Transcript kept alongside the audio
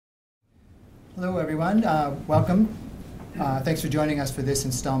Hello, everyone. Welcome. Thanks for joining us for this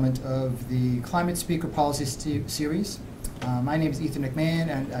installment of the Climate Speaker Policy Series. My name is Ethan McMahon,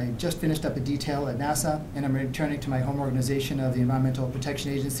 and I just finished up a detail at NASA, and I'm returning to my home organization of the Environmental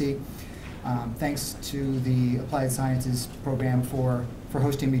Protection Agency. Thanks to the Applied Sciences program for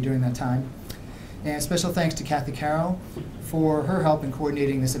hosting me during that time. And special thanks to Kathy Carroll for her help in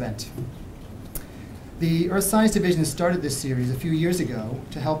coordinating this event. The Earth Science Division started this series a few years ago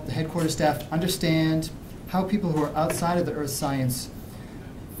to help the headquarters staff understand how people who are outside of the earth science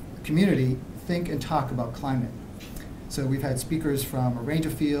community think and talk about climate. So we've had speakers from a range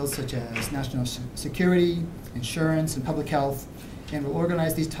of fields such as national security, insurance, and public health, and we'll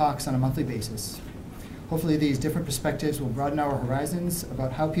organize these talks on a monthly basis. Hopefully these different perspectives will broaden our horizons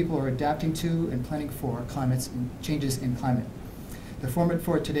about how people are adapting to and planning for changes in climate. The format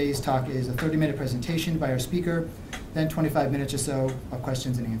for today's talk is a 30-minute presentation by our speaker, then 25 minutes or so of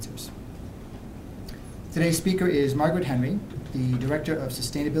questions and answers. Today's speaker is Margaret Henry, the Director of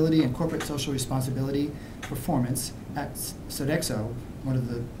Sustainability and Corporate Social Responsibility Performance at Sodexo, one of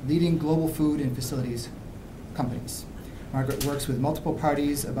the leading global food and facilities companies. Margaret works with multiple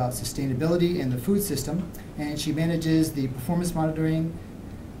parties about sustainability in the food system, and she manages the performance monitoring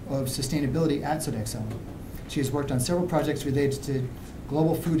of sustainability at Sodexo. She has worked on several projects related to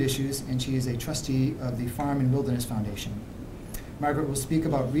global food issues, and she is a trustee of the Farm and Wilderness Foundation. Margaret will speak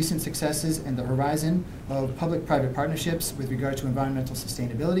about recent successes and the horizon of public-private partnerships with regard to environmental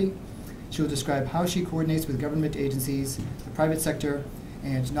sustainability. She will describe how she coordinates with government agencies, the private sector,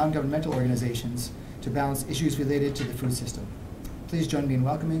 and non-governmental organizations to balance issues related to the food system. Please join me in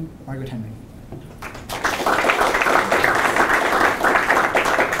welcoming Margaret Henry.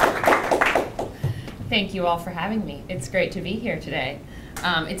 Thank you all for having me. It's great to be here today.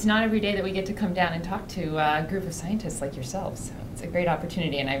 It's not every day that we get to come down and talk to a group of scientists like yourselves. So it's a great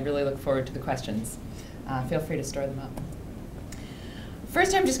opportunity, and I really look forward to the questions. Feel free to store them up.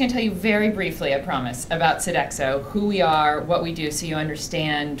 First, I'm just going to tell you very briefly, I promise, about Sodexo, who we are, what we do, so you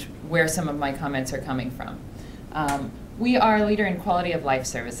understand where some of my comments are coming from. We are a leader in quality of life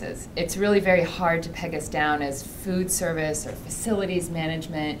services. It's really very hard to peg us down as food service or facilities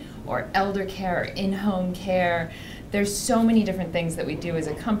management or elder care or in-home care. There's so many different things that we do as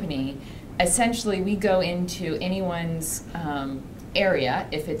a company. Essentially, we go into anyone's area.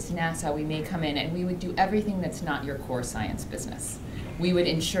 If it's NASA, we may come in and we would do everything that's not your core science business. We would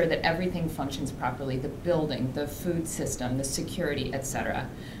ensure that everything functions properly, the building, the food system, the security, etc.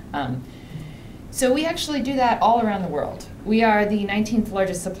 So we actually do that all around the world. We are the 19th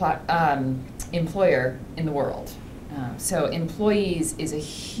largest employer in the world. So employees is a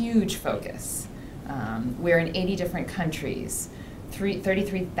huge focus. We're in 80 different countries,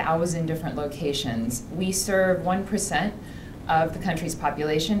 33,000 different locations. We serve 1% of the country's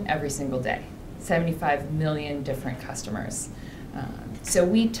population every single day, 75 million different customers. So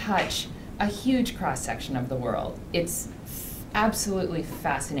we touch a huge cross-section of the world. It's absolutely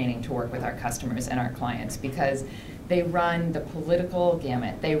fascinating to work with our customers and our clients because they run the political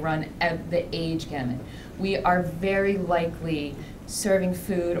gamut, they run the age gamut. We are very likely serving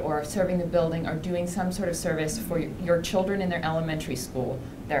food or serving the building or doing some sort of service for your children in their elementary school,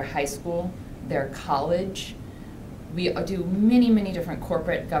 their high school, their college. We do many, many different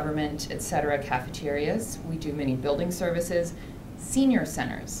corporate, government, etc. cafeterias. We do many building services, senior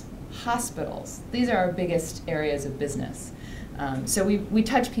centers, hospitals. These are our biggest areas of business. So we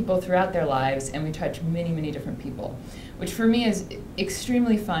touch people throughout their lives, and we touch many, many different people, which for me is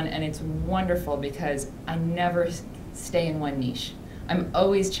extremely fun, and it's wonderful because I never stay in one niche. I'm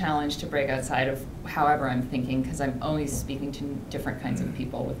always challenged to break outside of however I'm thinking because I'm always speaking to different kinds of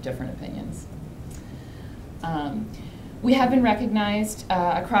people with different opinions. We have been recognized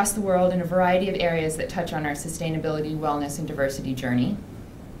across the world in a variety of areas that touch on our sustainability, wellness, and diversity journey.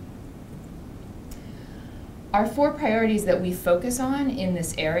 Our 4 priorities that we focus on in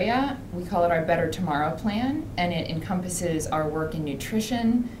this area, we call it our Better Tomorrow Plan, and it encompasses our work in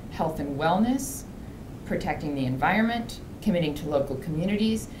nutrition, health and wellness, protecting the environment, committing to local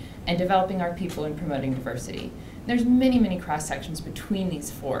communities, and developing our people and promoting diversity. There's many, many cross-sections between these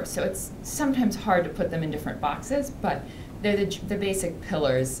 4, so it's sometimes hard to put them in different boxes, but they're the basic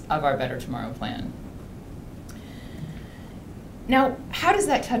pillars of our Better Tomorrow Plan. Now, how does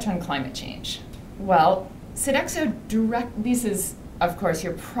that touch on climate change? Well, Sodexo this is, of course,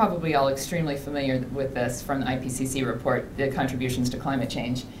 you're probably all extremely familiar with this from the IPCC report, the contributions to climate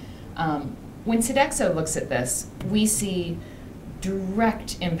change. When Sodexo looks at this, we see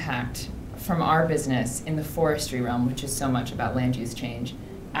direct impact from our business in the forestry realm, which is so much about land use change,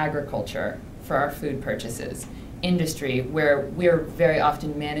 agriculture for our food purchases, industry where we're very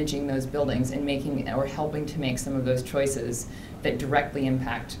often managing those buildings and making or helping to make some of those choices that directly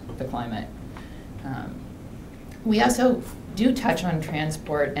impact the climate. We also do touch on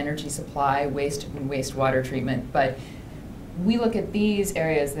transport, energy supply, waste and wastewater treatment, but we look at these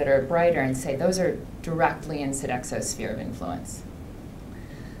areas that are brighter and say those are directly in Sodexo's sphere of influence.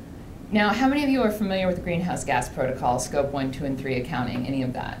 Now, how many of you are familiar with the greenhouse gas protocol, scope 1, 2, and 3 accounting, any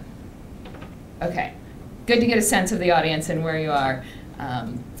of that? Okay, good to get a sense of the audience and where you are.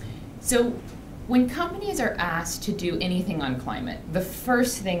 So when companies are asked to do anything on climate, the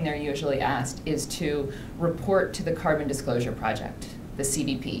first thing they're usually asked is to report to the Carbon Disclosure Project, the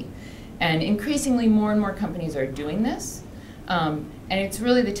CDP. And increasingly more and more companies are doing this. And it's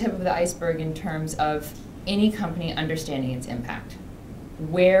really the tip of the iceberg in terms of any company understanding its impact.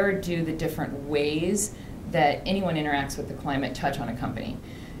 Where do the different ways that anyone interacts with the climate touch on a company?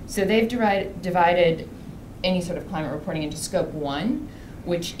 So they've divided any sort of climate reporting into scope 1,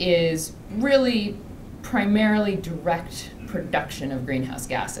 which is really primarily direct production of greenhouse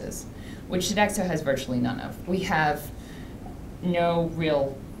gases, which Sodexo has virtually none of. We have no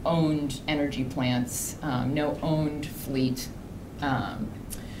real owned energy plants, no owned fleet.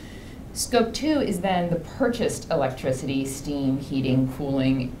 Scope 2 is then the purchased electricity, steam, heating,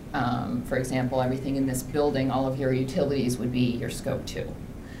 cooling. For example, everything in this building, all of your utilities would be your scope 2.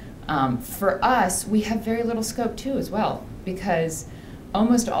 For us, we have very little scope 2 as well, because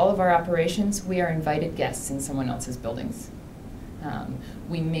almost all of our operations, we are invited guests in someone else's buildings.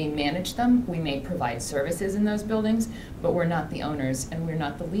 We may manage them, we may provide services in those buildings, but we're not the owners and we're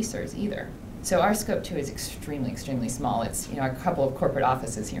not the leasers either. So our scope 2 is extremely, extremely small. It's a couple of corporate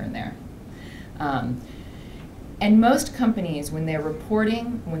offices here and there. And most companies, when they're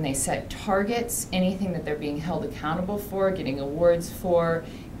reporting, when they set targets, anything that they're being held accountable for, getting awards for,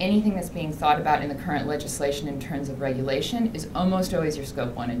 anything that's being thought about in the current legislation in terms of regulation is almost always your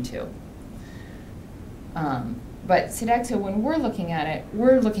scope 1 and 2. But Sodexo, when we're looking at it,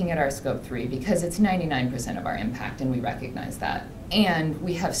 we're looking at our scope 3 because it's 99% of our impact, and we recognize that. And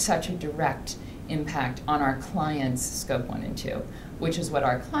we have such a direct impact on our clients' scope 1 and 2, which is what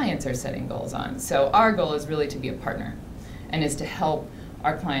our clients are setting goals on. So our goal is really to be a partner and is to help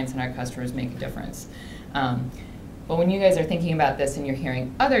our clients and our customers make a difference. But when you guys are thinking about this and you're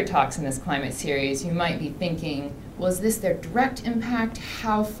hearing other talks in this climate series, you might be thinking, well, is this their direct impact?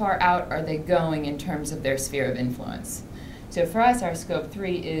 How far out are they going in terms of their sphere of influence? So for us, our scope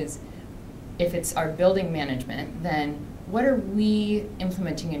 3 is, if it's our building management, then what are we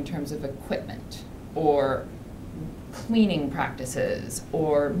implementing in terms of equipment or cleaning practices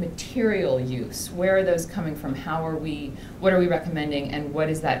or material use? Where are those coming from? What are we recommending, and what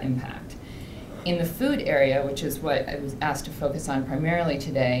is that impact? In the food area, which is what I was asked to focus on primarily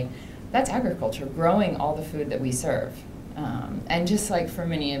today, that's agriculture, growing all the food that we serve. And just like for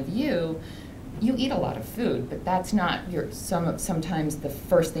many of you, you eat a lot of food, but that's not sometimes the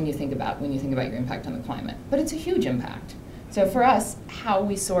first thing you think about when you think about your impact on the climate. But it's a huge impact. So for us, how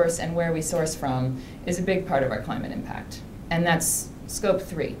we source and where we source from is a big part of our climate impact. And that's scope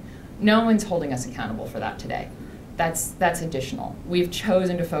 3. No one's holding us accountable for that today. That's additional. We've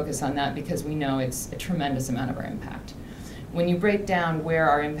chosen to focus on that because we know it's a tremendous amount of our impact. When you break down where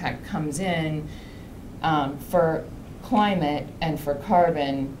our impact comes in, for climate and for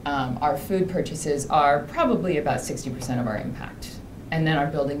carbon, our food purchases are probably about 60% of our impact. And then our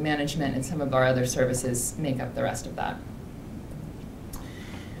building management and some of our other services make up the rest of that.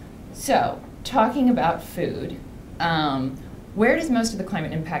 So, talking about food, where does most of the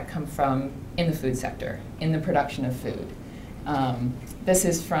climate impact come from in the food sector, in the production of food? This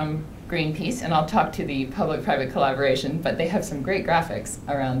is from Greenpeace, and I'll talk to the public-private collaboration, but they have some great graphics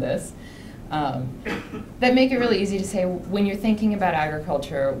around this that make it really easy to say, when you're thinking about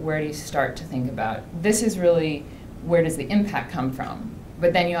agriculture, where do you start to think about? This is really, where does the impact come from?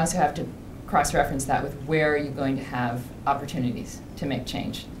 But then you also have to cross-reference that with where are you going to have opportunities to make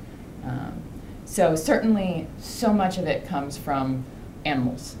change. So certainly, so much of it comes from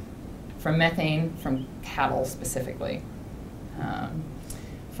animals, from methane, from cattle specifically,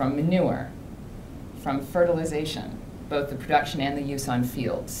 from manure, from fertilization, both the production and the use on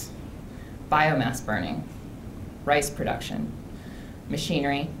fields, biomass burning, rice production,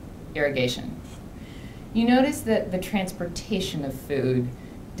 machinery, irrigation. You notice that the transportation of food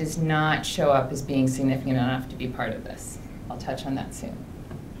does not show up as being significant enough to be part of this. I'll touch on that soon.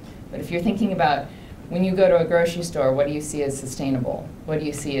 But if you're thinking about when you go to a grocery store, what do you see as sustainable? What do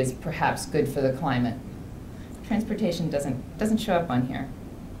you see as perhaps good for the climate? Transportation doesn't show up on here.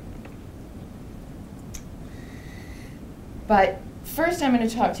 But First, I'm going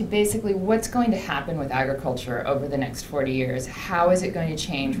to talk to basically what's going to happen with agriculture over the next 40 years. How is it going to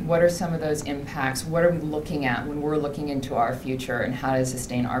change? What are some of those impacts? What are we looking at when we're looking into our future, and how to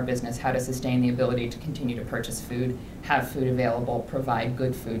sustain our business, how to sustain the ability to continue to purchase food, have food available, provide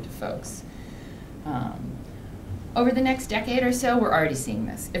good food to folks. Over the next decade or so, we're already seeing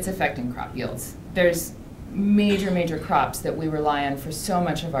this. It's affecting crop yields. There's major crops that we rely on for so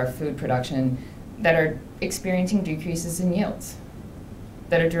much of our food production that are experiencing decreases in yields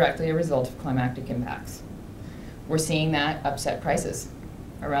that are directly a result of climatic impacts. We're seeing that upset prices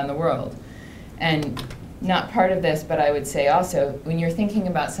around the world. And not part of this, but I would say also, when you're thinking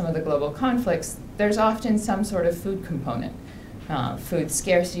about some of the global conflicts, there's often some sort of food component. Food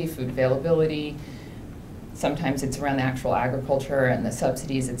scarcity, food availability. Sometimes it's around the actual agriculture and the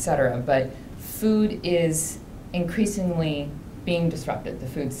subsidies, et cetera. But food is increasingly being disrupted, the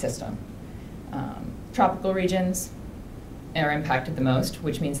food system. Tropical regions are impacted the most,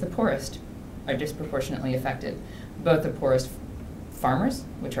 which means the poorest are disproportionately affected. Both the poorest farmers,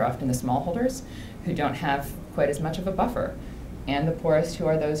 which are often the smallholders, who don't have quite as much of a buffer, and the poorest, who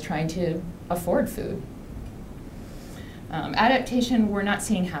are those trying to afford food. Adaptation, we're not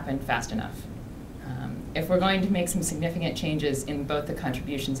seeing happen fast enough. If we're going to make some significant changes in both the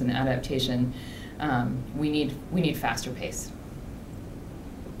contributions and the adaptation, we need faster pace.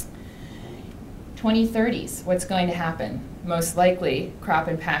 2030s, what's going to happen? Most likely, crop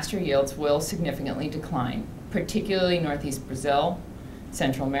and pasture yields will significantly decline, particularly Northeast Brazil,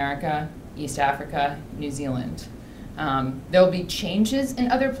 Central America, East Africa, New Zealand. There will be changes in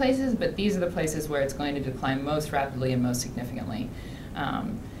other places, but these are the places where it's going to decline most rapidly and most significantly.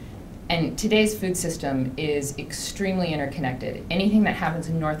 And today's food system is extremely interconnected. Anything that happens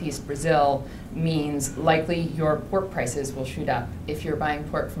in Northeast Brazil means likely your pork prices will shoot up if you're buying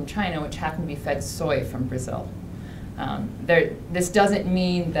pork from China, which happen to be fed soy from Brazil. This doesn't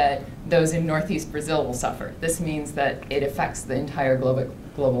mean that those in Northeast Brazil will suffer. This means that it affects the entire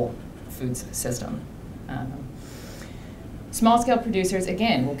global food system. Small-scale producers,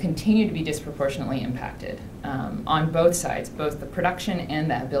 again, will continue to be disproportionately impacted on both sides, both the production and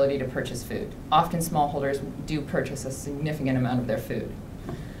the ability to purchase food. Often smallholders do purchase a significant amount of their food.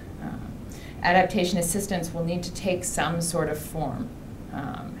 Adaptation assistance will need to take some sort of form.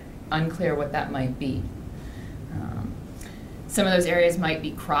 Unclear what that might be. Some of those areas might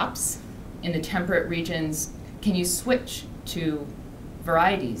be crops. In the temperate regions, can you switch to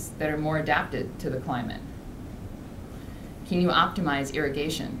varieties that are more adapted to the climate? Can you optimize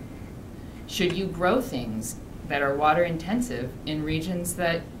irrigation? Should you grow things that are water intensive in regions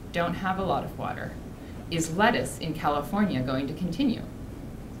that don't have a lot of water? Is lettuce in California going to continue?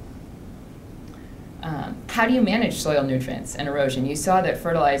 How do you manage soil nutrients and erosion? You saw that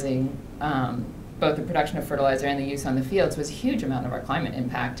fertilizing, both the production of fertilizer and the use on the fields, was a huge amount of our climate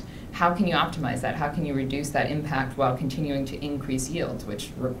impact. How can you optimize that? How can you reduce that impact while continuing to increase yields,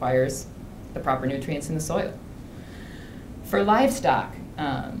 which requires the proper nutrients in the soil? For livestock,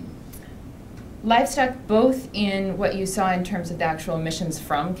 livestock both in what you saw in terms of the actual emissions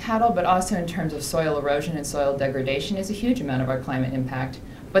from cattle, but also in terms of soil erosion and soil degradation, is a huge amount of our climate impact.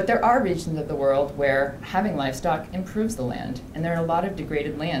 But there are regions of the world where having livestock improves the land, and there are a lot of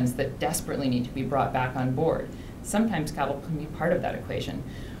degraded lands that desperately need to be brought back on board. Sometimes cattle can be part of that equation,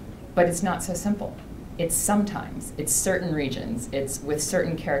 but it's not so simple. It's sometimes, it's certain regions, it's with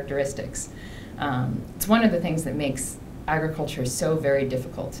certain characteristics. It's one of the things that makes agriculture is so very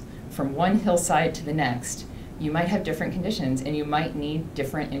difficult. From one hillside to the next, you might have different conditions and you might need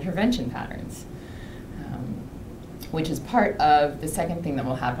different intervention patterns, which is part of the second thing that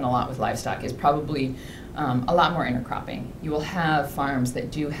will happen a lot with livestock is probably a lot more intercropping. You will have farms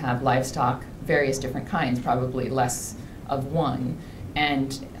that do have livestock, various different kinds, probably less of one,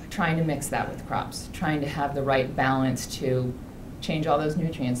 and trying to mix that with crops, trying to have the right balance to change all those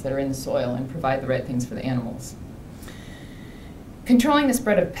nutrients that are in the soil and provide the right things for the animals. Controlling the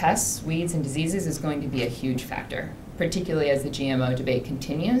spread of pests, weeds, and diseases is going to be a huge factor, particularly as the GMO debate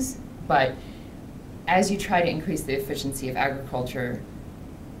continues. But as you try to increase the efficiency of agriculture,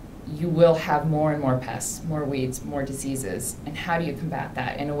 you will have more and more pests, more weeds, more diseases. And how do you combat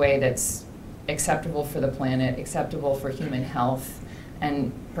that in a way that's acceptable for the planet, acceptable for human health,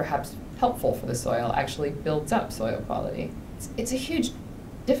 and perhaps helpful for the soil, actually builds up soil quality? It's a huge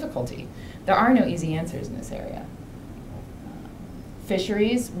difficulty. There are no easy answers in this area.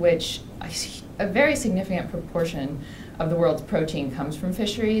 Fisheries, which a very significant proportion of the world's protein comes from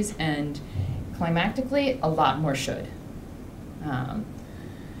fisheries, and climatically, a lot more should.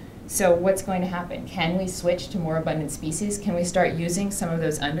 So what's going to happen? Can we switch to more abundant species? Can we start using some of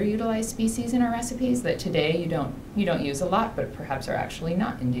those underutilized species in our recipes that today you don't use a lot, but perhaps are actually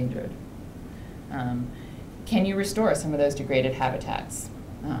not endangered? Can you restore some of those degraded habitats?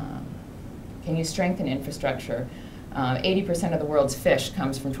 Can you strengthen infrastructure? 80% of the world's fish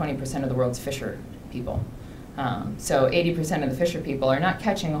comes from 20% of the world's fisher people. So 80% of the fisher people are not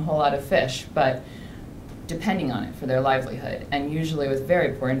catching a whole lot of fish, but depending on it for their livelihood, and usually with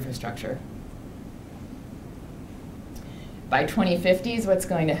very poor infrastructure. By 2050s, what's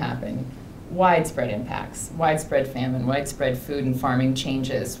going to happen? Widespread impacts, widespread famine, widespread food and farming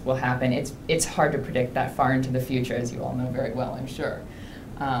changes will happen. It's hard to predict that far into the future, as you all know very well, I'm sure.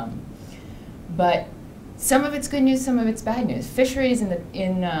 But some of it's good news, some of it's bad news. Fisheries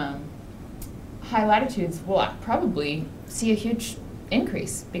in high latitudes will probably see a huge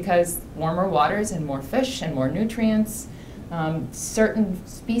increase because warmer waters and more fish and more nutrients, certain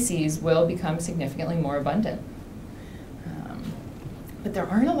species will become significantly more abundant. But there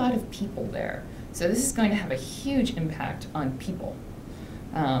aren't a lot of people there. So this is going to have a huge impact on people.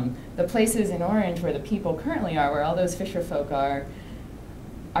 The places in orange where the people currently are, where all those fisher folk are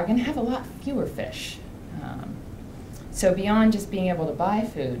going to have a lot fewer fish. So beyond just being able to buy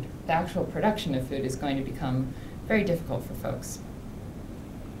food, the actual production of food is going to become very difficult for folks.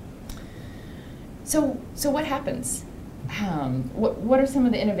 So what happens? What are some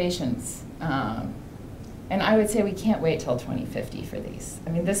of the innovations? And I would say we can't wait till 2050 for these. I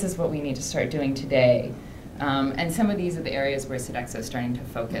mean, this is what we need to start doing today. And some of these are the areas where Sodexo is starting to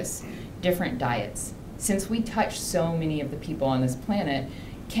focus. Different diets. Since we touch so many of the people on this planet,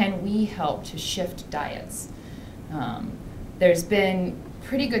 can we help to shift diets? There's been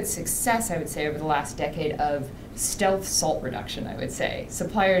pretty good success, I would say, over the last decade of stealth salt reduction, I would say.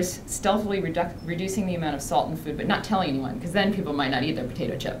 Suppliers stealthily reducing the amount of salt in food, but not telling anyone, because then people might not eat their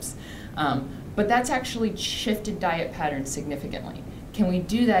potato chips. But that's actually shifted diet patterns significantly. Can we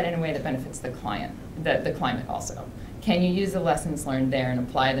do that in a way that benefits the climate also? Can you use the lessons learned there and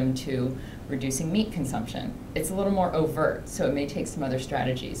apply them to reducing meat consumption? It's a little more overt, so it may take some other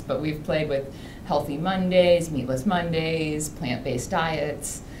strategies, but we've played with Healthy Mondays, Meatless Mondays, plant-based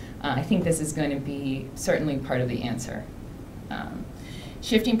diets. I think this is going to be certainly part of the answer.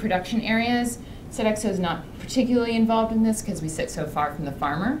 Shifting production areas, Sodexo is not particularly involved in this because we sit so far from the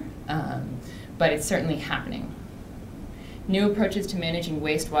farmer, but it's certainly happening. New approaches to managing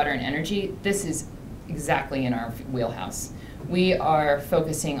wastewater and energy, this is exactly in our wheelhouse. We are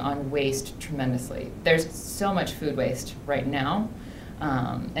focusing on waste tremendously. There's so much food waste right now,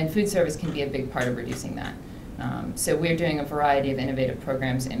 and food service can be a big part of reducing that. So we're doing a variety of innovative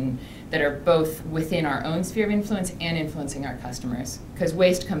programs that are both within our own sphere of influence and influencing our customers. Because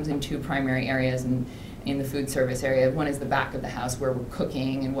waste comes in two primary areas in the food service area. One is the back of the house where we're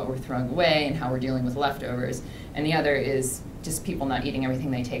cooking and what we're throwing away and how we're dealing with leftovers. And the other is just people not eating everything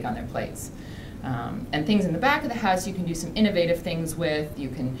they take on their plates. And things in the back of the house you can do some innovative things with. You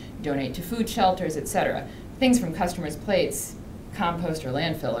can donate to food shelters, etc. Things from customers' plates, compost or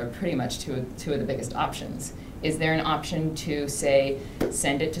landfill are pretty much two of the biggest options. Is there an option to, say,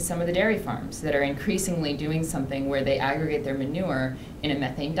 send it to some of the dairy farms that are increasingly doing something where they aggregate their manure in a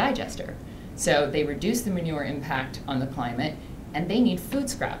methane digester? So they reduce the manure impact on the climate, and they need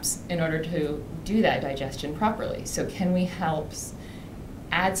food scraps in order to do that digestion properly. So can we help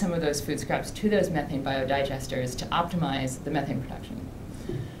add some of those food scraps to those methane biodigesters to optimize the methane production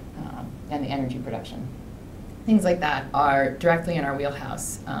and the energy production? Things like that are directly in our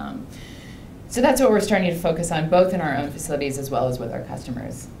wheelhouse. So that's what we're starting to focus on, both in our own facilities as well as with our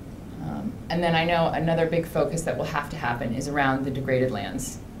customers. And then I know another big focus that will have to happen is around the degraded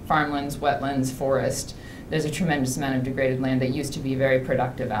lands. Farmlands, wetlands, forest. There's a tremendous amount of degraded land that used to be very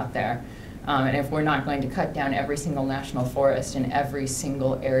productive out there. And if we're not going to cut down every single national forest in every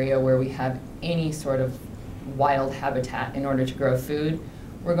single area where we have any sort of wild habitat in order to grow food,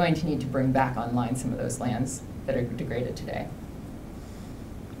 we're going to need to bring back online some of those lands that are degraded today.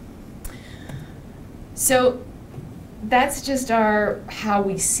 So that's just how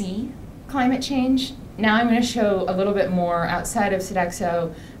we see climate change. Now I'm going to show a little bit more outside of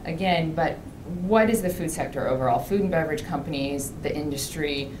Sodexo again, but what is the food sector overall? Food and beverage companies, the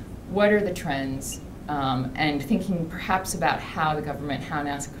industry, what are the trends? And thinking perhaps about how the government, how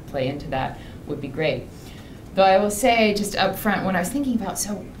NASA could play into that would be great. Though I will say just up front, when I was thinking about,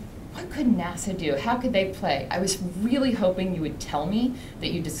 so what could NASA do? How could they play? I was really hoping you would tell me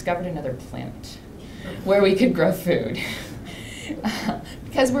that you discovered another planet where we could grow food.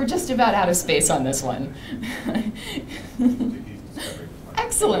 Because we're just about out of space on this one.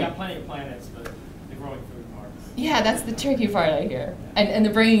 Excellent. We've got plenty of planets, but the growing food part. Yeah, that's the tricky part I hear. And the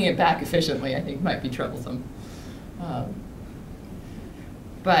bringing it back efficiently, I think, might be troublesome.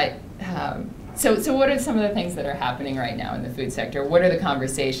 So what are some of the things that are happening right now in the food sector? What are the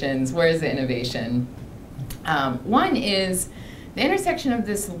conversations? Where is the innovation? One is the intersection of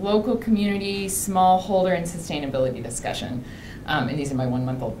this local community, smallholder, and sustainability discussion. And these are my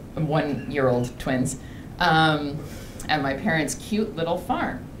 1-year-old twins. And my parents' cute little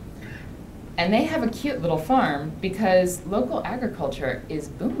farm. And they have a cute little farm because local agriculture is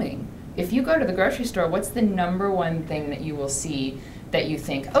booming. If you go to the grocery store, what's the #1 thing that you will see that you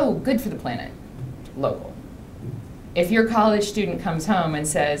think, oh, good for the planet? Local. If your college student comes home and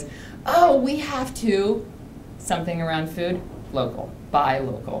says, oh, we have to, something around food, local, buy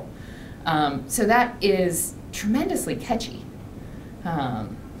local. So that is tremendously catchy.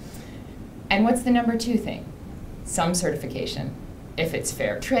 And what's the #2 thing? Some certification. If it's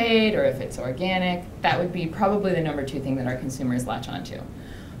fair trade or if it's organic, that would be probably the #2 thing that our consumers latch onto.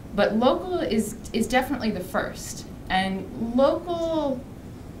 But local is definitely the first. And local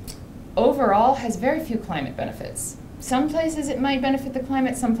overall has very few climate benefits. Some places it might benefit the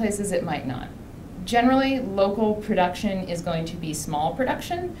climate, some places it might not. Generally, local production is going to be small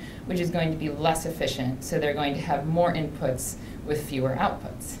production, which is going to be less efficient, so they're going to have more inputs with fewer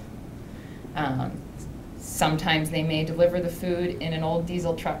outputs. Sometimes they may deliver the food in an old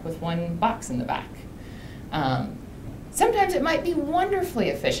diesel truck with 1 box in the back. Sometimes it might be wonderfully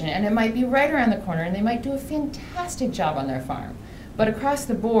efficient and it might be right around the corner and they might do a fantastic job on their farm. But across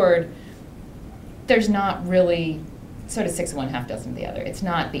the board, there's not really sort of 6 of one, half dozen of the other. It's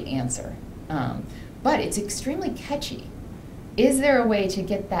not the answer. But it's extremely catchy. Is there a way to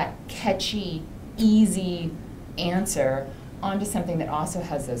get that catchy, easy answer onto something that also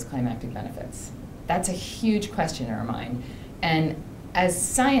has those climactic benefits? That's a huge question in our mind. And as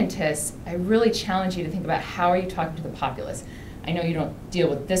scientists, I really challenge you to think about how are you talking to the populace. I know you don't deal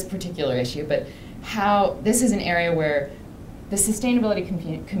with this particular issue, but how this is an area where the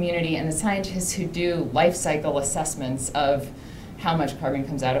sustainability community and the scientists who do life cycle assessments of how much carbon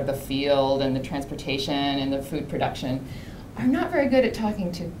comes out of the field and the transportation and the food production are not very good at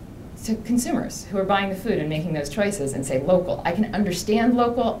talking to consumers who are buying the food and making those choices and say local. I can understand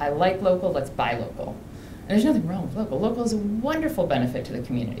local, I like local, let's buy local. And there's nothing wrong with local. Local is a wonderful benefit to the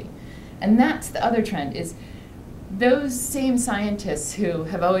community. And that's the other trend is those same scientists who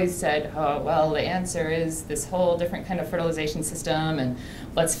have always said, oh, well, the answer is this whole different kind of fertilization system and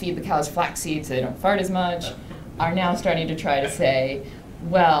let's feed the cows flaxseed so they don't fart as much, are now starting to try to say,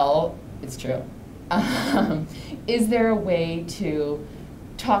 well, it's true. Is there a way to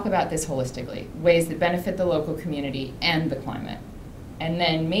talk about this holistically, ways that benefit the local community and the climate? And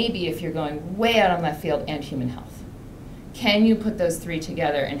then maybe if you're going way out on left field, and human health. Can you put those 3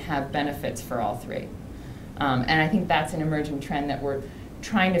 together and have benefits for all 3? And I think that's an emerging trend that we're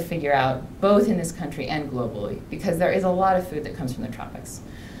trying to figure out both in this country and globally, because there is a lot of food that comes from the tropics.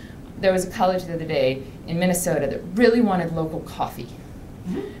 There was a college the other day in Minnesota that really wanted local coffee.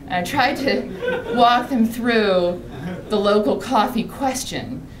 And I tried to walk them through the local coffee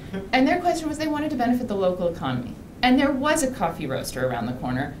question. And their question was they wanted to benefit the local economy. And there was a coffee roaster around the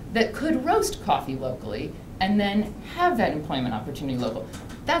corner that could roast coffee locally and then have that employment opportunity local.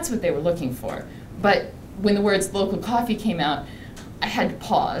 That's what they were looking for. But when the words local coffee came out, I had to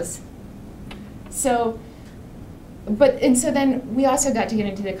pause. So then we also got to get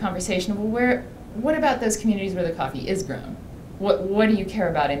into the conversation of, well, what about those communities where the coffee is grown? What do you care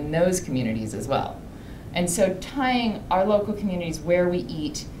about in those communities as well? And so tying our local communities where we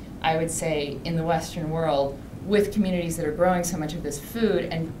eat, I would say, in the Western world, with communities that are growing so much of this food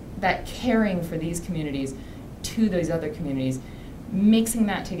and that caring for these communities to those other communities, mixing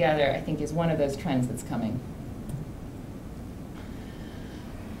that together, I think, is one of those trends that's coming.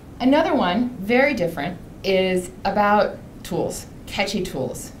 Another one, very different, is about tools, catchy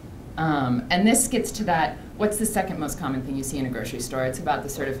tools. And this gets to that, what's the second most common thing you see in a grocery store? It's about the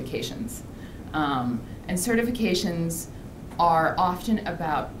certifications. And certifications are often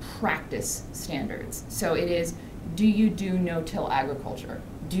about practice standards. So it is, do you do no-till agriculture?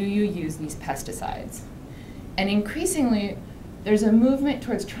 Do you use these pesticides? And increasingly, there's a movement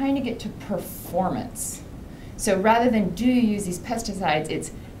towards trying to get to performance. So rather than do you use these pesticides,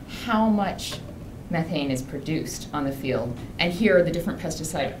 it's how much methane is produced on the field. And here are the different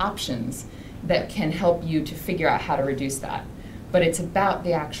pesticide options that can help you to figure out how to reduce that. But it's about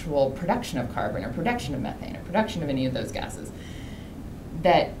the actual production of carbon or production of methane or production of any of those gases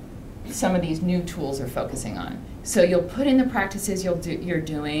that some of these new tools are focusing on. So you'll put in the practices you're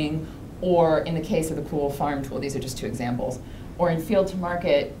doing, or in the case of the Cool Farm tool, these are just 2 examples, or in Field to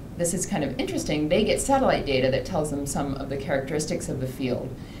Market, this is kind of interesting, they get satellite data that tells them some of the characteristics of the field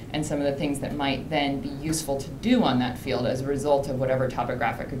and some of the things that might then be useful to do on that field as a result of whatever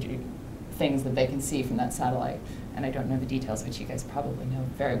topographic things that they can see from that satellite. And I don't know the details, which you guys probably know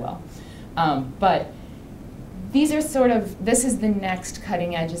very well. But these are sort of, this is the next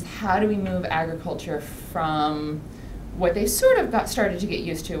cutting edge, is how do we move agriculture from what they sort of started to get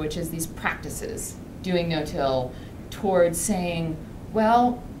used to, which is these practices, doing no-till, towards saying,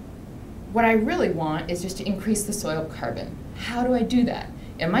 well, what I really want is just to increase the soil carbon. How do I do that?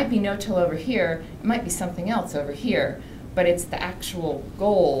 It might be no-till over here, it might be something else over here, but it's the actual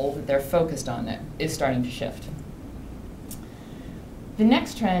goal that they're focused on that is starting to shift. The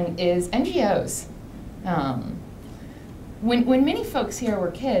next trend is NGOs. When many folks here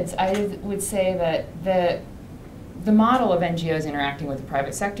were kids, I would say that the model of NGOs interacting with the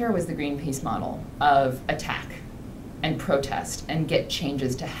private sector was the Greenpeace model of attack and protest and get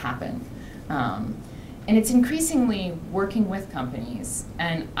changes to happen. And it's increasingly working with companies,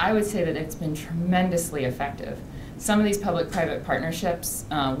 and I would say that it's been tremendously effective. Some of these public-private partnerships,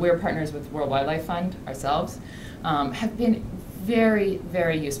 we're partners with World Wildlife Fund ourselves, have been very,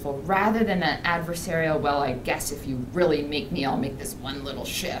 very useful. Rather than that adversarial, well, I guess if you really make me, I'll make this one little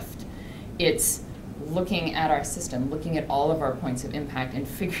shift. It's looking at our system, looking at all of our points of impact and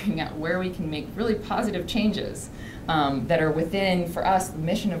figuring out where we can make really positive changes that are within, for us, the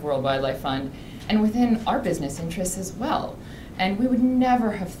mission of World Wildlife Fund and within our business interests as well. And we would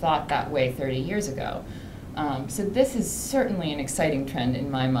never have thought that way 30 years ago. So this is certainly an exciting trend in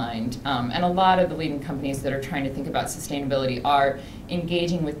my mind. And a lot of the leading companies that are trying to think about sustainability are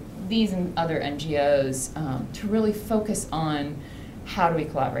engaging with these and other NGOs to really focus on how do we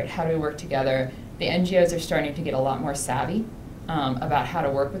collaborate, how do we work together. The NGOs are starting to get a lot more savvy about how to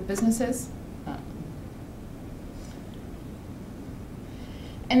work with businesses.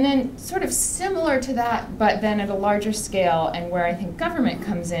 And then sort of similar to that, but then at a larger scale, and where I think government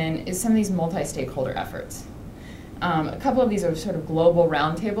comes in, is some of these multi-stakeholder efforts. A couple of these are sort of global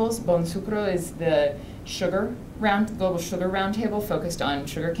roundtables. Bonsucro is the global sugar roundtable focused on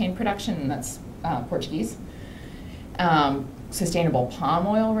sugarcane production, and that's Portuguese. Sustainable palm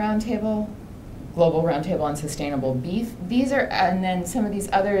oil roundtable, global roundtable on sustainable beef. These are, and then some of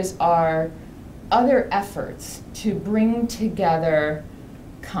these others are other efforts to bring together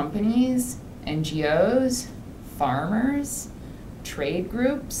companies, NGOs, farmers, trade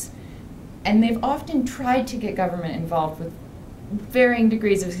groups, and they've often tried to get government involved with varying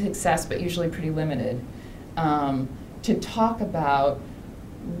degrees of success, but usually pretty limited, to talk about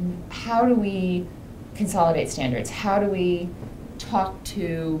how do we consolidate standards, how do we talk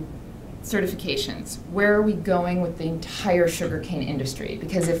to certifications, where are we going with the entire sugarcane industry?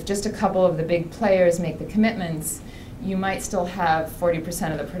 Because if just a couple of the big players make the commitments, you might still have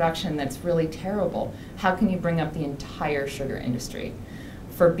 40% of the production that's really terrible. How can you bring up the entire sugar industry?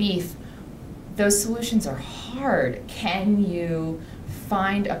 For beef, those solutions are hard. Can you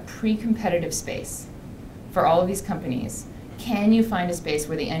find a pre-competitive space for all of these companies? Can you find a space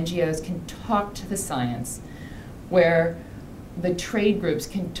where the NGOs can talk to the science, where the trade groups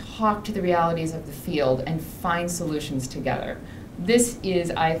can talk to the realities of the field and find solutions together? This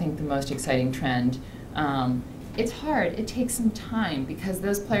is, I think, the most exciting trend. It's hard, it takes some time because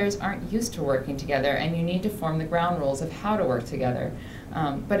those players aren't used to working together and you need to form the ground rules of how to work together.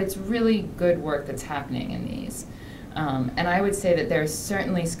 But it's really good work that's happening in these. And I would say that there's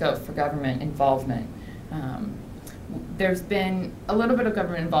certainly scope for government involvement. There's been a little bit of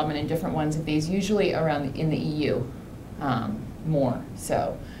government involvement in different ones of these, usually around in the EU, more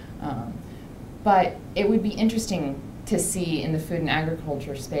so. But it would be interesting to see in the food and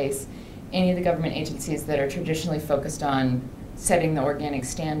agriculture space any of the government agencies that are traditionally focused on setting the organic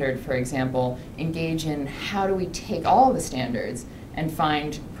standard, for example, engage in how do we take all the standards and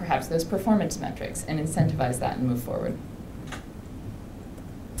find perhaps those performance metrics and incentivize that and move forward.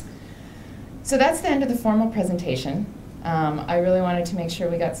 So that's the end of the formal presentation. I really wanted to make sure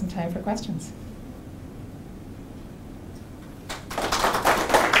we got some time for questions.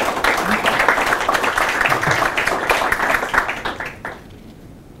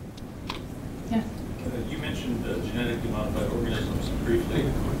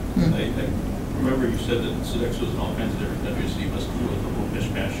 Sodexo is in all kinds of different countries, so you must deal with a whole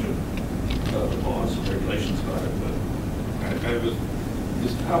mishmash of laws and regulations about it. But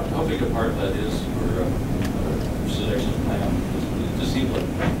just how big a part that is for Sodexo's plan? It just seems like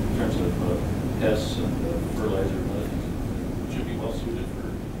in terms of pests and fertilizer and other things, it should be well suited for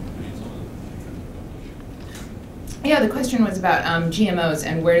doing some of the. Yeah, the question was about GMOs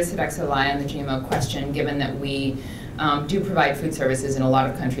and where does Sodexo lie on the GMO question, given that we do provide food services in a lot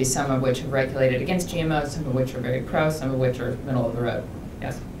of countries, some of which have regulated against GMOs, some of which are very pro, some of which are middle of the road.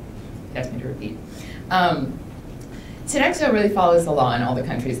 Yes? You asked me to repeat. Sodexo really follows the law in all the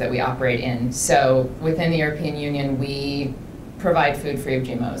countries that we operate in. So within the European Union, we provide food free of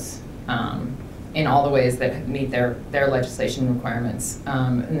GMOs in all the ways that meet their legislation requirements.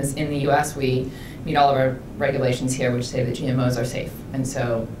 In the US, we meet all of our regulations here, which say that GMOs are safe. And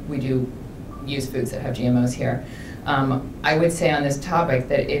so we do use foods that have GMOs here. I would say on this topic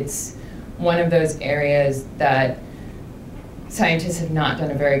that it's one of those areas that scientists have not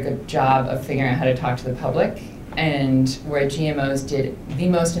done a very good job of figuring out how to talk to the public, and where GMOs did the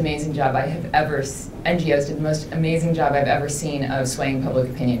most amazing job I have ever, NGOs did the most amazing job I've ever seen of swaying public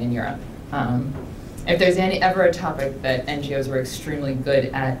opinion in Europe. If there's ever a topic that NGOs were extremely good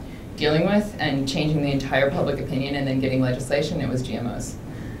at dealing with and changing the entire public opinion and then getting legislation, it was GMOs.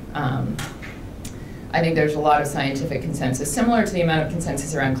 I think there's a lot of scientific consensus, similar to the amount of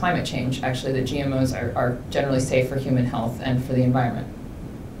consensus around climate change, actually, that GMOs are generally safe for human health and for the environment.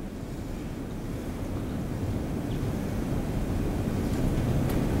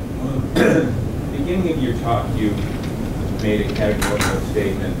 Beginning of your talk, you made a categorical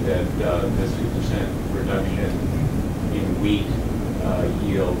statement that the 2% reduction in wheat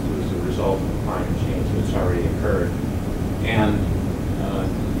yields was a result of climate change that's already occurred, and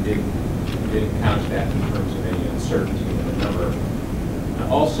you didn't count that in terms of any uncertainty in the number.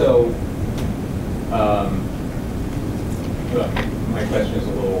 Also, my question is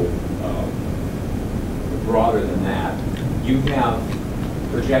a little broader than that. You have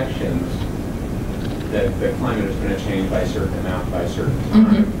projections that the climate is going to change by a certain amount by a certain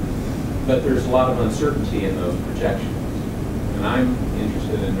time, but there's a lot of uncertainty in those projections. And I'm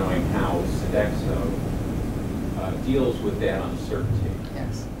interested in knowing how Sodexo deals with that uncertainty.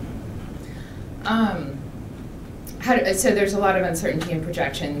 Yes. So there's a lot of uncertainty in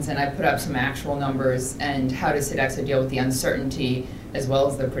projections, and I put up some actual numbers, and how does Sodexo deal with the uncertainty as well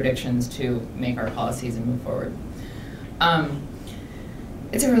as the predictions to make our policies and move forward?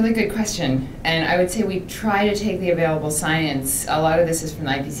 It's a really good question, and I would say we try to take the available science. A lot of this is from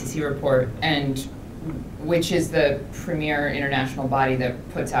the IPCC report, and which is the premier international body that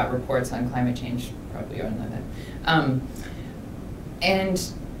puts out reports on climate change, probably you don't know that. And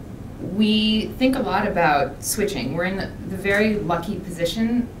we think a lot about switching. We're in the very lucky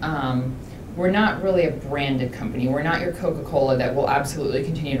position. We're not really a branded company. We're not your Coca-Cola that will absolutely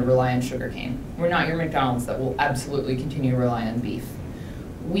continue to rely on sugarcane. We're not your McDonald's that will absolutely continue to rely on beef.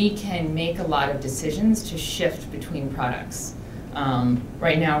 We can make a lot of decisions to shift between products.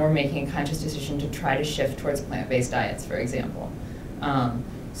 Right now we're making a conscious decision to try to shift towards plant-based diets, for example.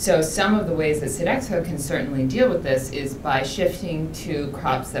 So some of the ways that Sodexo can certainly deal with this is by shifting to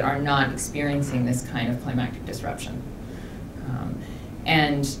crops that are not experiencing this kind of climatic disruption.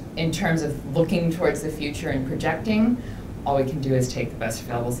 And in terms of looking towards the future and projecting, all we can do is take the best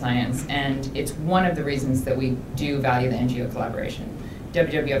available science. And it's one of the reasons that we do value the NGO collaboration.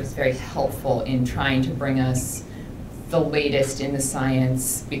 WWF is very helpful in trying to bring us the latest in the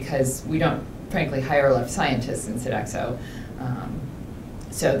science, because we don't, frankly, hire enough scientists in Sodexo.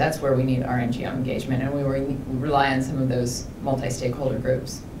 So that's where we need our NGO engagement, and we rely on some of those multi-stakeholder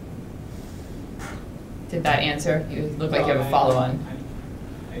groups. Did that answer? You look like you have a follow-on.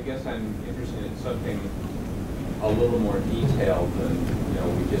 I guess I'm interested in something a little more detailed than,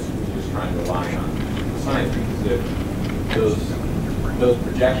 we just try and rely on science, because those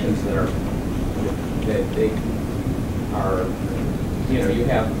projections that they are, you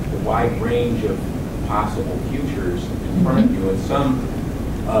have a wide range of possible futures in front of you, and some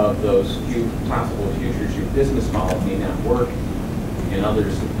of those possible futures, your business model may not work, and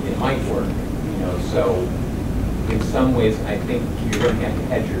others it might work. So in some ways, I think you're going to have to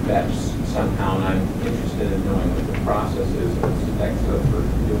hedge your bets somehow, and I'm interested in knowing what the process is of Sodexo for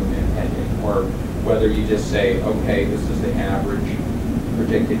doing that hedging, or whether you just say, okay, this is the average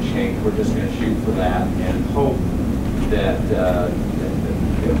predicted change, we're just going to shoot for that and hope that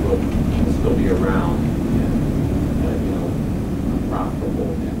it will still be around and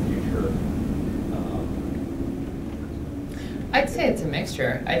profitable in the future. I'd say it's a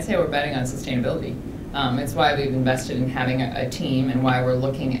mixture. I'd say we're betting on sustainability. It's why we've invested in having a team, and why we're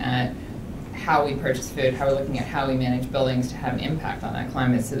looking at how we purchase food, how we're looking at how we manage buildings to have an impact on that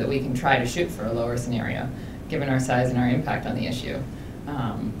climate, so that we can try to shoot for a lower scenario, given our size and our impact on the issue.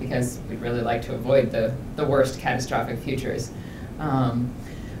 Because we'd really like to avoid the worst catastrophic futures.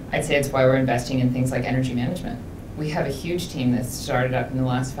 I'd say it's why we're investing in things like energy management. We have a huge team that's started up in the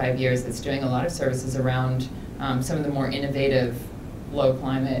last 5 years that's doing a lot of services around some of the more innovative low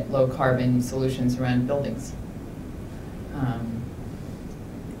climate, low carbon solutions around buildings.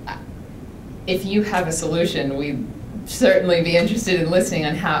 If you have a solution, we'd certainly be interested in listening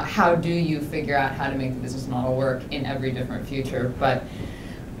on how do you figure out how to make the business model work in every different future. But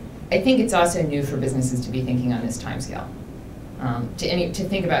I think it's also new for businesses to be thinking on this timescale. To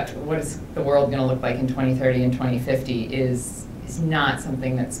think about what is the world going to look like in 2030 and 2050 is not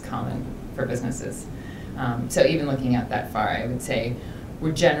something that's common for businesses. So even looking at that far, I would say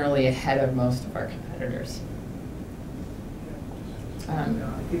we're generally ahead of most of our competitors.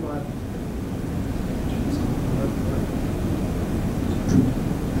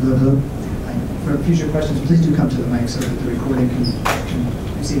 Hello. For future questions, please do come to the mic so that the recording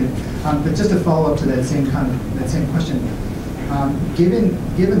can receive it. But just to follow up to that same question,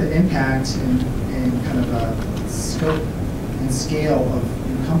 given the impact and kind of scope and scale of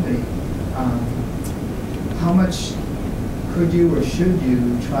your company, how much could you or should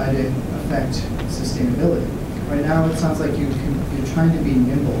you try to affect sustainability? Right now, it sounds like you're trying to be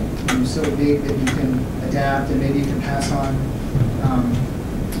nimble. You're so big that you can adapt, and maybe you can pass on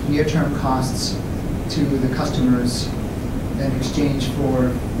near-term costs to the customers in exchange for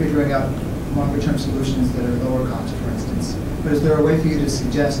figuring out longer-term solutions that are lower cost, for instance. But is there a way for you to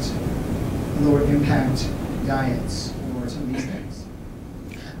suggest lower impact diets or some of these things?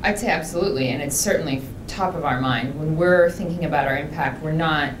 I'd say absolutely, and it's certainly top of our mind. When we're thinking about our impact, we're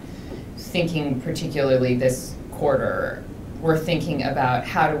not thinking particularly this quarter. We're thinking about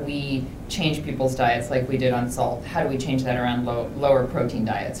how do we change people's diets like we did on salt? How do we change that around lower protein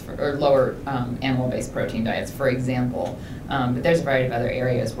diets, or lower animal-based protein diets, for example? But there's a variety of other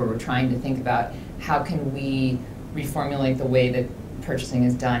areas where we're trying to think about how can we reformulate the way that purchasing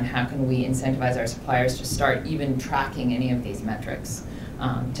is done? How can we incentivize our suppliers to start even tracking any of these metrics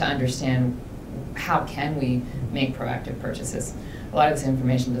to understand how can we make proactive purchases? A lot of this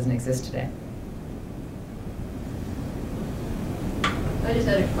information doesn't exist today. I just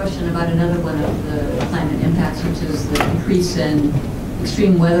had a question about another one of the climate impacts, which is the increase in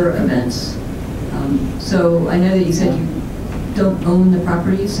extreme weather events. So I know that you said you don't own the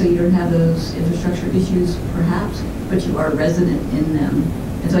properties, so you don't have those infrastructure issues perhaps, but you are resident in them.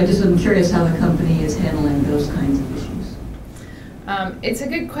 And so I just am curious how the company is handling those kinds of issues. It's a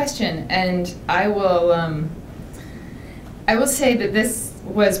good question, and I will say that this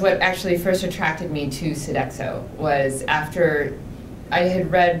was what actually first attracted me to Sodexo, was after I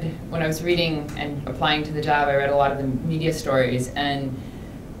had read, when I was reading and applying to the job, I read a lot of the media stories, and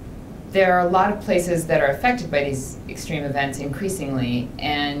there are a lot of places that are affected by these extreme events increasingly,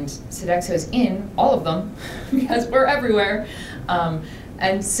 and Sodexo's in all of them because we're everywhere.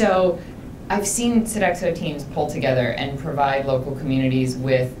 And so I've seen Sodexo teams pull together and provide local communities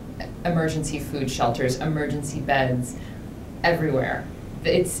with emergency food shelters, emergency beds, everywhere.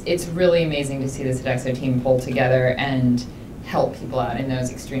 It's really amazing to see the Sodexo team pull together and help people out in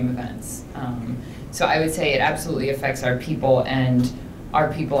those extreme events. So I would say it absolutely affects our people, and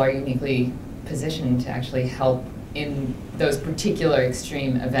our people are uniquely positioned to actually help in those particular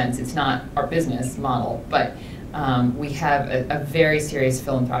extreme events. It's not our business model, but we have a very serious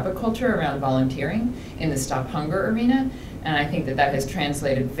philanthropic culture around volunteering in the Stop Hunger arena, and I think that that has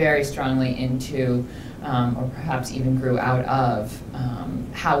translated very strongly into, or perhaps even grew out of,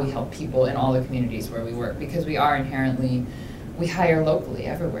 how we help people in all the communities where we work, because we are inherently, we hire locally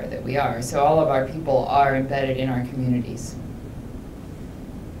everywhere that we are, so all of our people are embedded in our communities.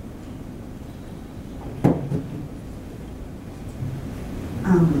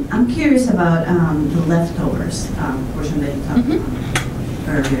 I'm curious about the leftovers portion that you talked about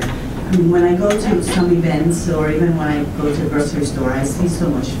earlier. I mean, when I go to some events, or even when I go to a grocery store, I see so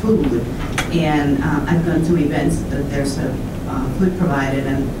much food, and I've gone to events that there's a food provided,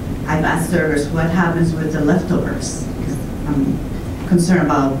 and I've asked servers what happens with the leftovers, because I'm concerned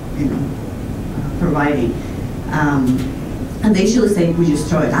about, you know, providing. And they usually say we just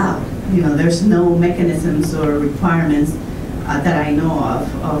throw it out. You know, there's no mechanisms or requirements that I know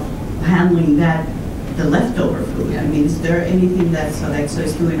of handling that, the leftover food. I mean, is there anything that Sodexo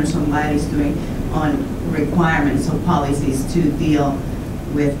is doing or somebody's doing on requirements or policies to deal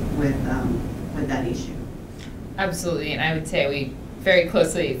with that issue? Absolutely, and I would say we very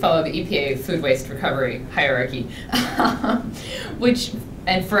closely follow the EPA food waste recovery hierarchy, which,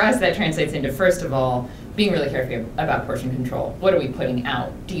 and for us that translates into, first of all, being really careful about portion control. What are we putting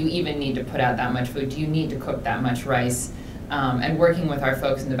out? Do you even need to put out that much food? Do you need to cook that much rice? And working with our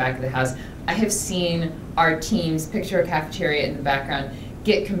folks in the back of the house, I have seen our teams, picture a cafeteria in the background,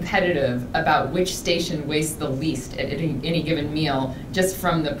 get competitive about which station wastes the least at any given meal, just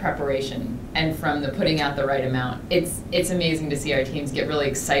from the preparation and from the putting out the right amount. It's amazing to see our teams get really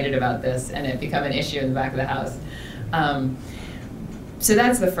excited about this and it become an issue in the back of the house. So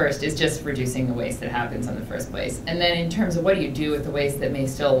that's the first, is just reducing the waste that happens in the first place. And then in terms of what do you do with the waste that may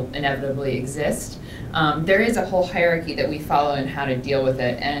still inevitably exist, there is a whole hierarchy that we follow in how to deal with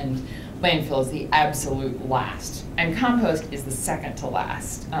it, and landfill is the absolute last. And compost is the second to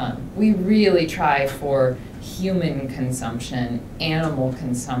last. We really try for human consumption, animal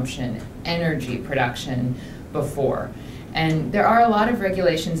consumption, energy production before. And there are a lot of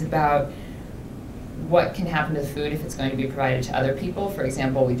regulations about what can happen to the food if it's going to be provided to other people. For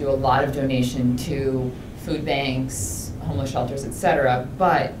example, we do a lot of donation to food banks, homeless shelters, etc.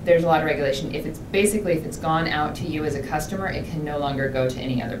 But there's a lot of regulation. If it's gone out to you as a customer, it can no longer go to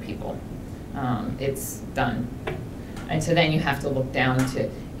any other people. It's done. And so then you have to look down to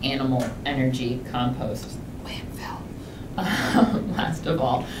animal, energy, compost, landfill, last of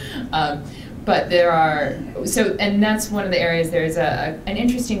all. But there are, and that's one of the areas. There's an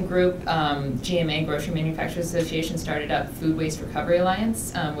interesting group, GMA, Grocery Manufacturers Association, started up Food Waste Recovery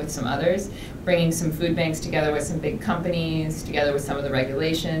Alliance with some others, bringing some food banks together with some big companies, together with some of the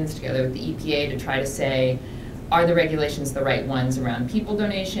regulations, together with the EPA to try to say, are the regulations the right ones around people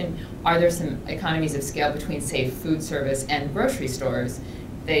donation? Are there some economies of scale between, say, food service and grocery stores?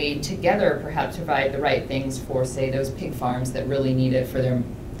 They together perhaps provide the right things for, say, those pig farms that really need it for their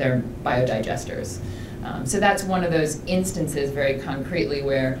biodigesters. So that's one of those instances very concretely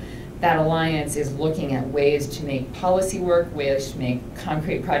where that alliance is looking at ways to make policy work, ways to make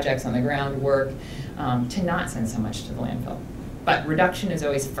concrete projects on the ground work, to not send so much to the landfill. But reduction is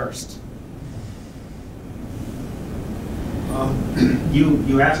always first.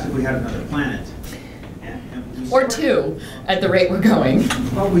 You asked if we had another planet. And or two, at the rate we're going.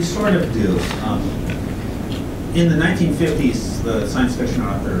 Well, we sort of do. In the 1950s, the science fiction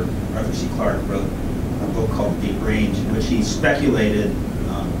author Arthur C. Clarke wrote a book called Deep Range, in which he speculated,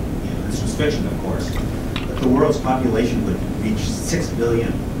 this was fiction of course, that the world's population would reach 6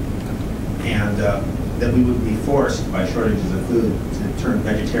 billion, and that we would be forced by shortages of food to turn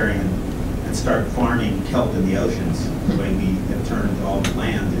vegetarian and start farming kelp in the oceans, the way we have turned all the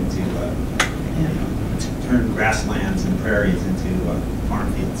land into, turned grasslands and prairies into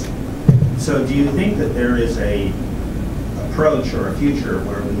farm fields. So do you think that there is a approach or a future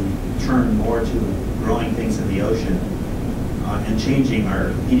where we turn more to growing things in the ocean and changing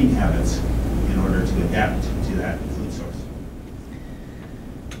our eating habits in order to adapt to that food source?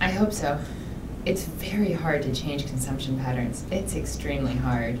 I hope so. It's very hard to change consumption patterns. It's extremely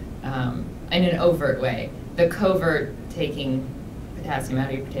hard in an overt way. The covert, taking potassium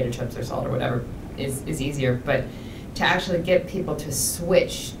out of your potato chips or salt or whatever, is easier, but to actually get people to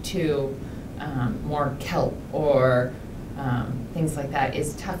switch to more kelp or things like that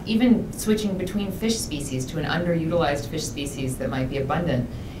is tough. Even switching between fish species to an underutilized fish species that might be abundant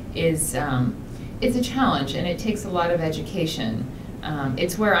is it's a challenge, and it takes a lot of education.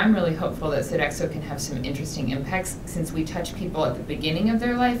 It's where I'm really hopeful that Sodexo can have some interesting impacts, since we touch people at the beginning of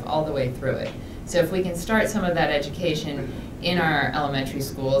their life all the way through it. So if we can start some of that education in our elementary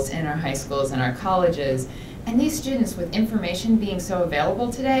schools, in our high schools, and our colleges, and these students, with information being so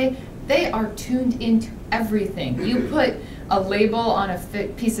available today, they are tuned into everything. You put a label on a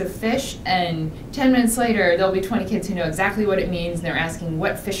piece of fish, and 10 minutes later, there'll be 20 kids who know exactly what it means, and they're asking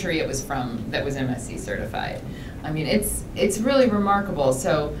what fishery it was from that was MSC certified. I mean, it's really remarkable.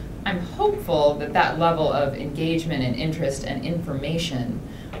 So I'm hopeful that that level of engagement and interest and information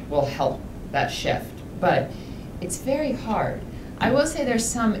will help that shift. But it's very hard. I will say there's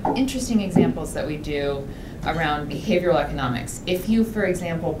some interesting examples that we do around behavioral economics. If you, for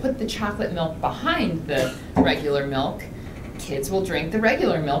example, put the chocolate milk behind the regular milk, kids will drink the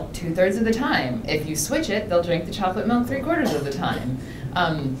regular milk 2/3 of the time. If you switch it, they'll drink the chocolate milk 3/4 of the time.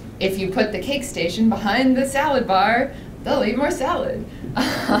 If you put the cake station behind the salad bar, they'll eat more salad.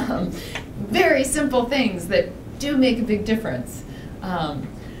 Very simple things that do make a big difference.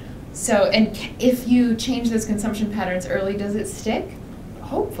 And if you change those consumption patterns early, does it stick?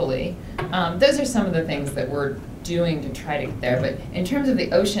 Hopefully. Those are some of the things that we're doing to try to get there. But in terms of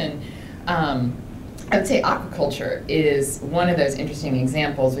the ocean, I would say aquaculture is one of those interesting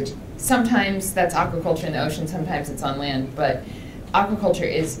examples, which sometimes that's aquaculture in the ocean, sometimes it's on land, but aquaculture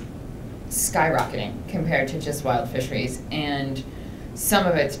is skyrocketing compared to just wild fisheries, and some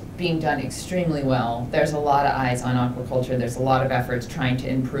of it's being done extremely well. There's a lot of eyes on aquaculture. There's a lot of efforts trying to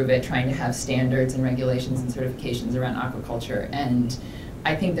improve it, trying to have standards and regulations and certifications around aquaculture, and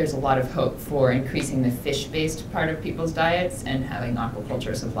I think there's a lot of hope for increasing the fish-based part of people's diets and having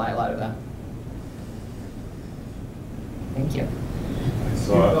aquaculture supply a lot of that. Thank you.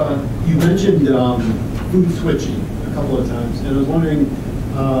 You mentioned food switching a couple of times, and I was wondering,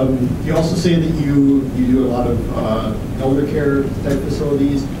 You also say that you do a lot of elder care type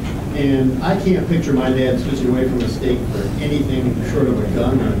facilities, and I can't picture my dad switching away from a steak for anything short of a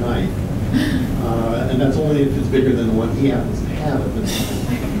gun or a knife. And that's only if it's bigger than the one he happens to have at the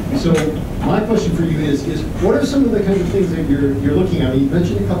time. So my question for you is what are some of the kind of things that you're looking at? You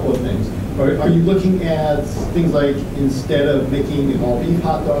mentioned a couple of things. Are you looking at things like, instead of making an all-beef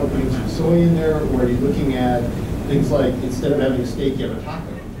hot dog, putting some soy in there, or are you looking at things like, instead of having a steak, you have a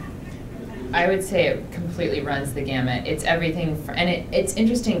taco? I would say it completely runs the gamut. It's everything, and it's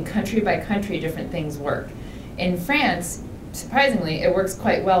interesting, country by country, different things work. In France, surprisingly, it works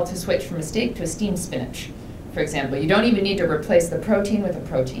quite well to switch from a steak to a steamed spinach, for example. You don't even need to replace the protein with a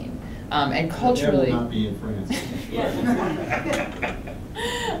protein. And culturally... That will not be in France.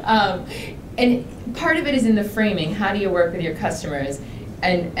 And part of it is in the framing. How do you work with your customers?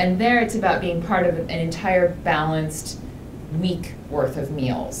 And there it's about being part of an entire balanced week worth of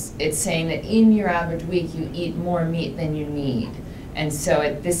meals. It's saying that in your average week you eat more meat than you need. And so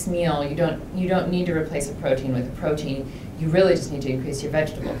at this meal you don't need to replace a protein with a protein. You really just need to increase your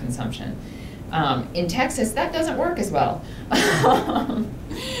vegetable consumption. In Texas that doesn't work as well.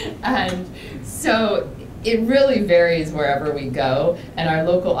 And so it really varies wherever we go, and our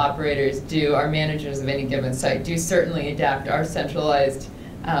local operators our managers of any given site do certainly adapt our centralized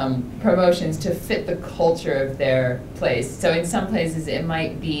promotions to fit the culture of their place. So in some places it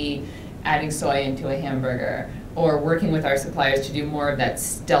might be adding soy into a hamburger, or working with our suppliers to do more of that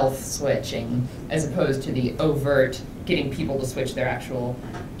stealth switching, as opposed to the overt getting people to switch their actual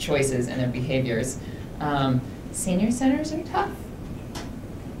choices and their behaviors. Senior centers are tough.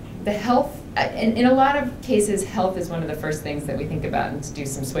 The health, in a lot of cases, health is one of the first things that we think about and to do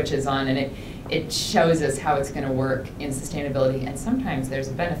some switches on, and it shows us how it's going to work in sustainability, and sometimes there's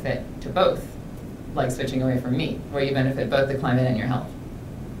a benefit to both, like switching away from meat, where you benefit both the climate and your health.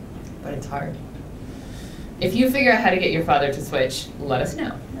 But it's hard. If you figure out how to get your father to switch, let us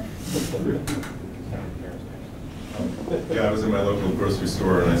know. Yeah, I was in my local grocery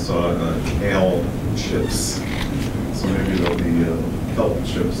store and I saw kale chips. So maybe there'll be kelp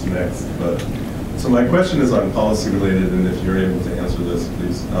chips next. But so my question is on policy related, and if you're able to answer this,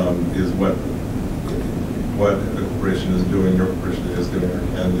 please, is what the corporation is doing, your corporation is doing or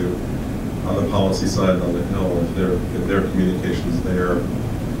can do on the policy side on the Hill, if there are communications there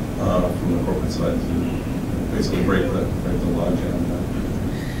from the corporate side to basically break the logjam.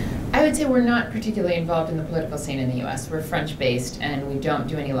 I would say we're not particularly involved in the political scene in the U.S. We're French-based, and we don't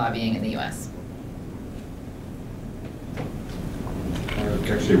do any lobbying in the U.S. I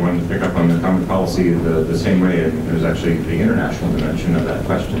actually wanted to pick up on the common policy the same way, and there's actually the international dimension of that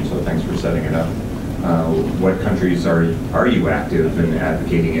question, so thanks for setting it up. What countries are you active in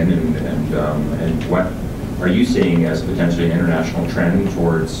advocating in, and what are you seeing as potentially an international trend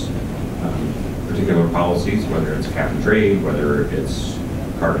towards particular policies, whether it's cap and trade, whether it's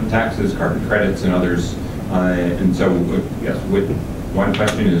carbon taxes, carbon credits, and others. And so, yes, one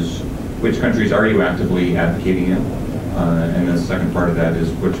question is, which countries are you actively advocating in? And the second part of that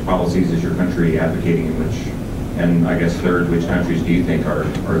is, which policies is your country advocating in which? And I guess third, which countries do you think are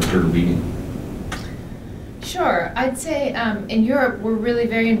sort of leading? Sure. I'd say in Europe, we're really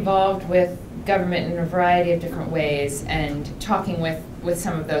very involved with government in a variety of different ways and talking with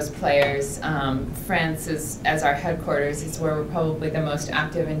some of those players. France as our headquarters is where we're probably the most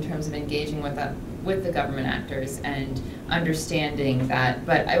active in terms of engaging with the government actors and understanding that.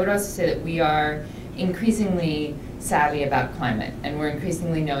 But I would also say that we are increasingly savvy about climate, and we're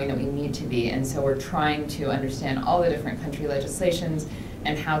increasingly knowing that we need to be, and so we're trying to understand all the different country legislations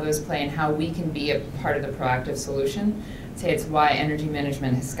and how those play and how we can be a part of the proactive solution. I'd say it's why energy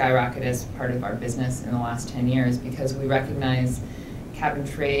management has skyrocketed as part of our business in the last 10 years, because we recognize cap and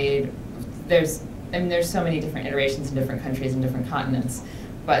trade, there's so many different iterations in different countries and different continents,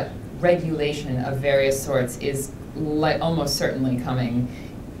 but regulation of various sorts is almost certainly coming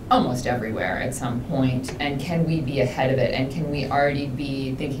almost everywhere at some point, and can we be ahead of it, and can we already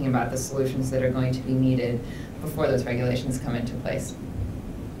be thinking about the solutions that are going to be needed before those regulations come into place?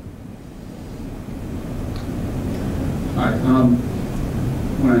 Hi.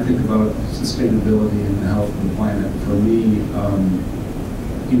 When I think about sustainability and the health of the planet, for me,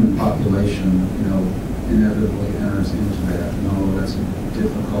 human population, inevitably enters into that. And although that's a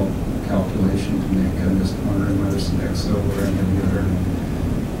difficult calculation to make, I'm just wondering whether Sodexo or any of the other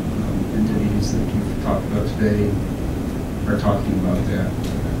entities that you've talked about today are talking about that,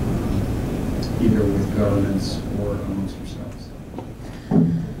 either with governments or amongst yourselves.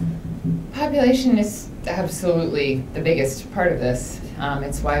 Population is absolutely the biggest part of this.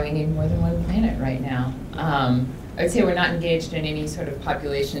 It's why we need more than one planet right now. I would say we're not engaged in any sort of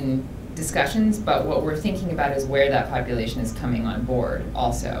population discussions, but what we're thinking about is where that population is coming on board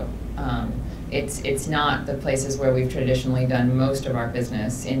also. It's not the places where we've traditionally done most of our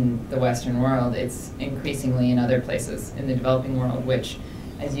business in the Western world. It's increasingly in other places in the developing world, which,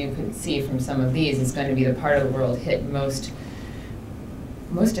 as you could see from some of these, is going to be the part of the world hit most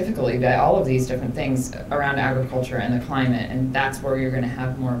difficultly by all of these different things around agriculture and the climate, and that's where you're going to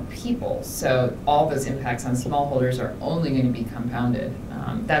have more people. So all those impacts on smallholders are only going to be compounded.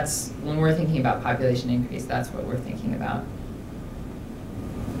 That's when we're thinking about population increase, that's what we're thinking about.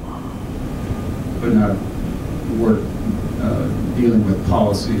 But not work dealing with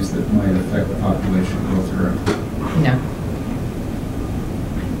policies that might affect population growth or No.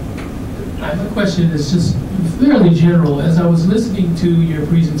 I have a question that's just fairly general. As I was listening to your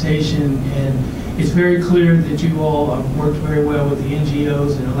presentation, and it's very clear that you all worked very well with the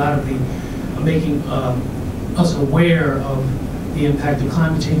NGOs and a lot of the making us aware of the impact of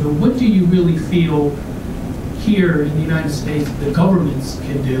climate change. But what do you really feel here in the United States the governments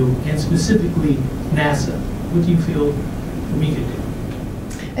can do, and specifically NASA? What do you feel we can do?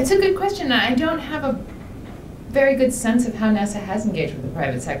 It's a good question. I don't have a very good sense of how NASA has engaged with the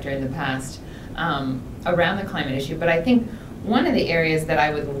private sector in the past around the climate issue, but I think one of the areas that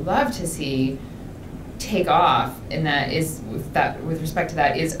I would love to see take off in that is with respect to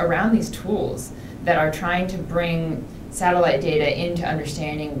that is around these tools that are trying to bring satellite data into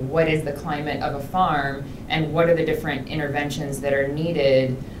understanding what is the climate of a farm and what are the different interventions that are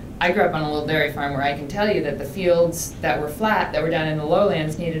needed. I grew up on a little dairy farm where I can tell you that the fields that were flat, that were down in the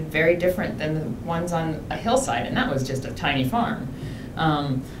lowlands, needed very different than the ones on a hillside, and that was just a tiny farm.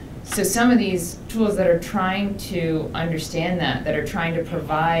 So some of these tools that are trying to understand that are trying to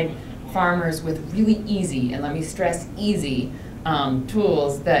provide farmers with really easy, and let me stress easy,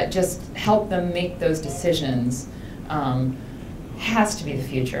 tools that just help them make those decisions has to be the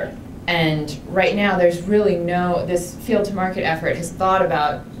future. And right now there's really this field to market effort has thought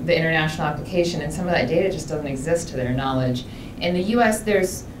about the international application, and some of that data just doesn't exist to their knowledge. In the US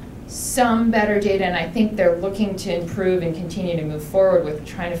there's some better data, and I think they're looking to improve and continue to move forward with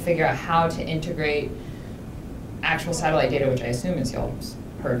trying to figure out how to integrate actual satellite data, which I assume is y'all's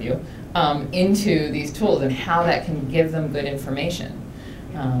purview, into these tools and how that can give them good information.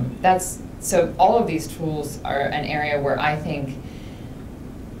 So all of these tools are an area where I think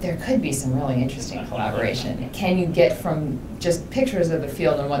there could be some really interesting collaboration. Can you get from just pictures of the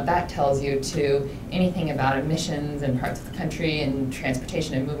field and what that tells you to anything about emissions in parts of the country and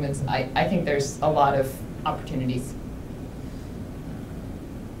transportation and movements? I think there's a lot of opportunities.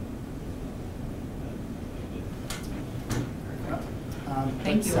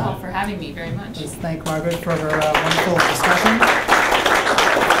 Thank you all for having me very much. Let's thank Margaret for her wonderful discussion.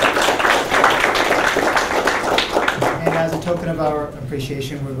 And as a token of our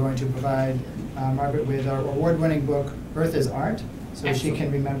appreciation, we're going to provide Margaret with our award-winning book, Earth is Art, so Excellent. she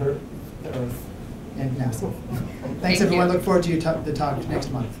can remember the Earth and NASA. Thanks, Thank everyone. you. Look forward to the talk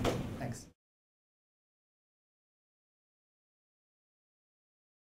next month.